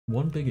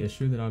One big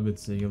issue that I've been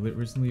seeing a bit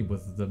recently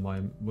with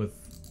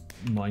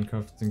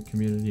Minecraft and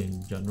community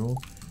in general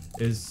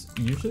is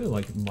usually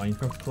like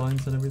Minecraft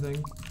clients and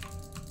everything.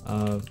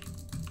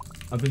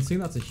 I've been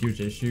seeing that's a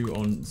huge issue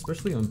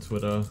especially on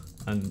Twitter,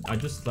 and I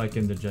just like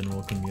in the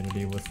general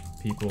community with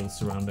people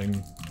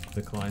surrounding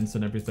the clients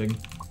and everything.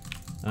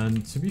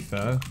 And to be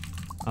fair,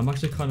 I'm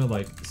actually kind of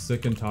like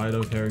sick and tired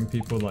of hearing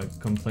people like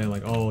complain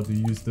like, oh, do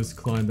you use this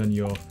client, then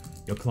your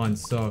client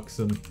sucks,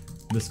 and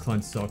this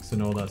client sucks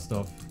and all that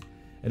stuff.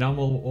 And I'm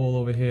all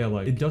over here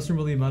like, it doesn't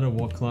really matter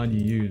what client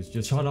you use,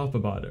 just shut up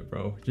about it,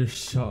 bro.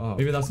 Just shut up.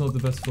 Maybe that's not the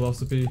best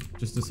philosophy,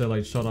 just to say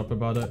like shut up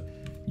about it.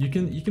 You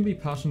can be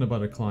passionate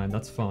about a client,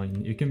 that's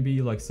fine. You can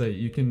be like, say,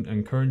 you can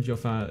encourage your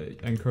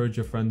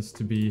friends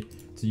to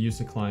use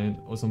a client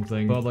or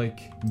something, but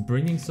like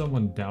bringing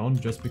someone down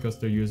just because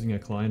they're using a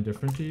client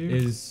different to you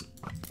is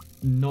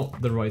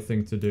not the right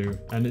thing to do,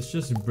 and it's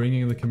just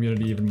bringing the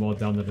community even more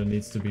down than it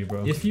needs to be,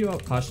 bro. If you are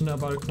passionate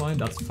about a client,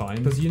 that's fine,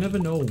 because you never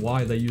know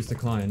why they use the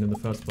client in the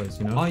first place,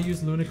 you know? I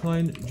use Luna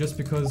client just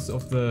because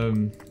of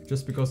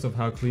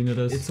how clean it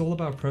is. It's all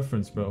about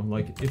preference, bro.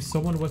 Like, if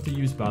someone were to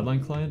use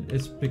Badline client,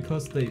 it's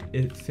because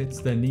it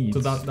fits their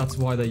needs, so that's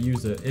why they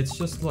use it. It's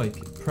just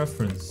like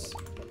preference,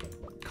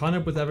 kind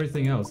of with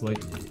everything else.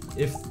 Like,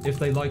 if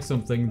they like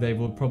something, they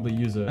will probably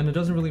use it, and it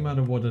doesn't really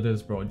matter what it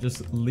is, bro.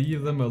 Just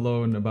leave them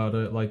alone about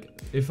it. Like,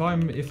 if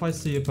I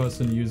see a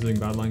person using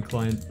Badline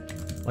client,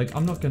 like,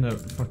 I'm not gonna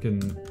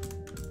fucking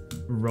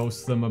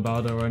roast them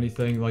about it or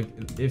anything. Like,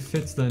 it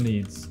fits their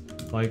needs.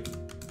 Like,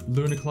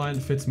 Luna client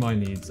fits my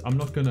needs.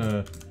 I'm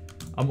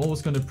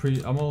always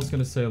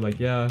gonna say like,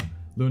 yeah,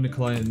 Luna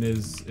client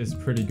is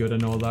pretty good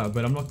and all that,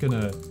 but I'm not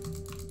gonna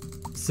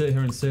sit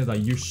here and say that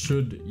you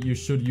should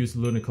use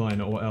Luna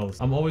client or else.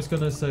 I'm always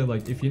gonna say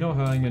like, if you're not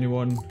hurting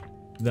anyone,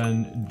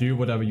 then do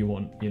whatever you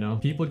want, you know?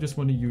 People just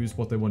want to use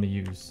what they want to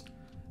use,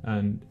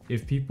 and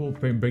if people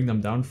bring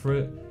them down for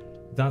it,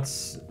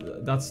 that's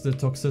the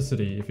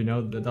toxicity, if you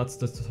know, that's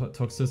the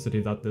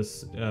toxicity that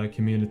this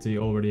community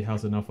already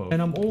has enough of.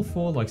 And I'm all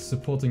for like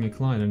supporting a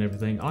client and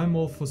everything. I'm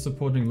all for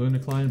supporting Luna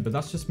client, but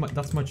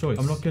that's my choice.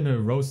 I'm not gonna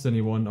roast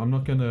anyone. I'm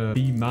not gonna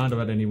be mad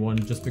about anyone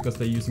just because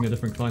they're using a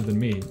different client than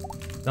me.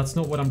 That's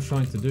not what I'm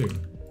trying to do.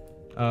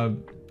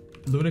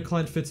 Luna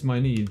client fits my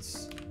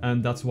needs,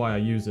 and that's why I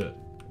use it.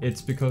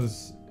 It's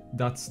because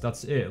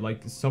that's it.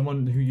 Like,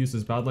 someone who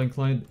uses Badline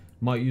client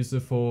might use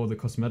it for the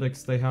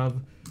cosmetics they have.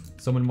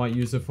 Someone might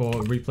use it for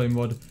replay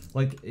mod.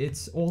 Like,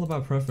 it's all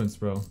about preference,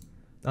 bro.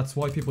 That's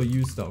why people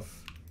use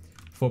stuff,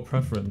 for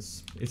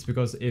preference. It's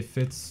because it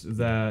fits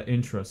their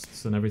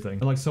interests and everything.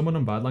 And like, someone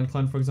on Badline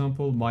client, for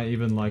example, might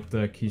even like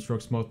the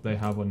keystrokes mod they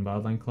have on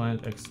Badline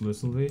client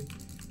exclusively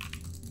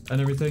and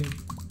everything.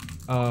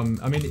 I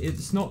mean,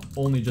 it's not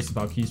only just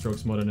about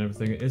keystrokes mod and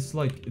everything. It's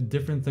like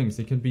different things.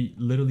 It can be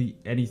literally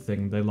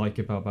anything they like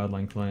about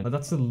Badline client. But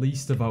that's the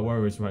least of our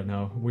worries right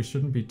now. We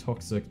shouldn't be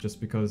toxic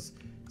just because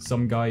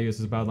some guy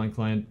uses Badline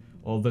client,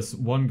 or this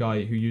one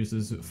guy who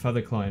uses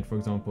Feather client, for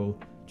example.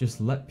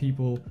 Just let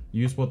people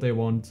use what they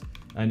want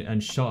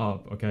and shut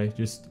up, okay?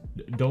 Just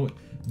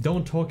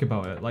don't talk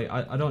about it. Like,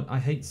 I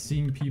hate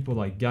seeing people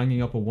like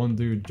ganging up on one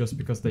dude just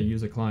because they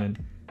use a client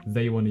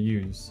they want to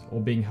use,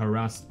 or being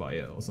harassed by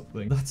it or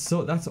something. That's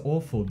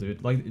awful,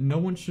 dude. Like, no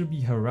one should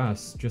be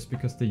harassed just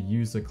because they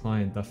use a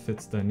client that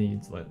fits their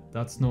needs. Like,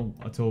 that's not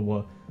at all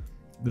what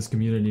this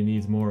community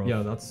needs more of.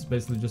 Yeah, that's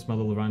basically just my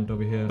little rant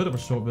over here. Bit of a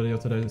short video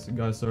today,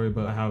 guys, sorry,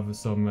 but I have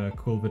some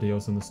cool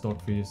videos in the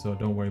stock for you, so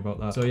don't worry about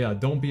that. So yeah,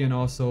 don't be an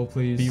arsehole,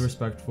 please. Be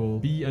respectful.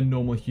 Be a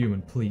normal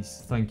human,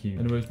 please. Thank you.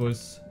 Anyways,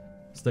 boys,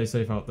 stay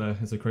safe out there.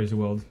 It's a crazy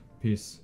world. Peace.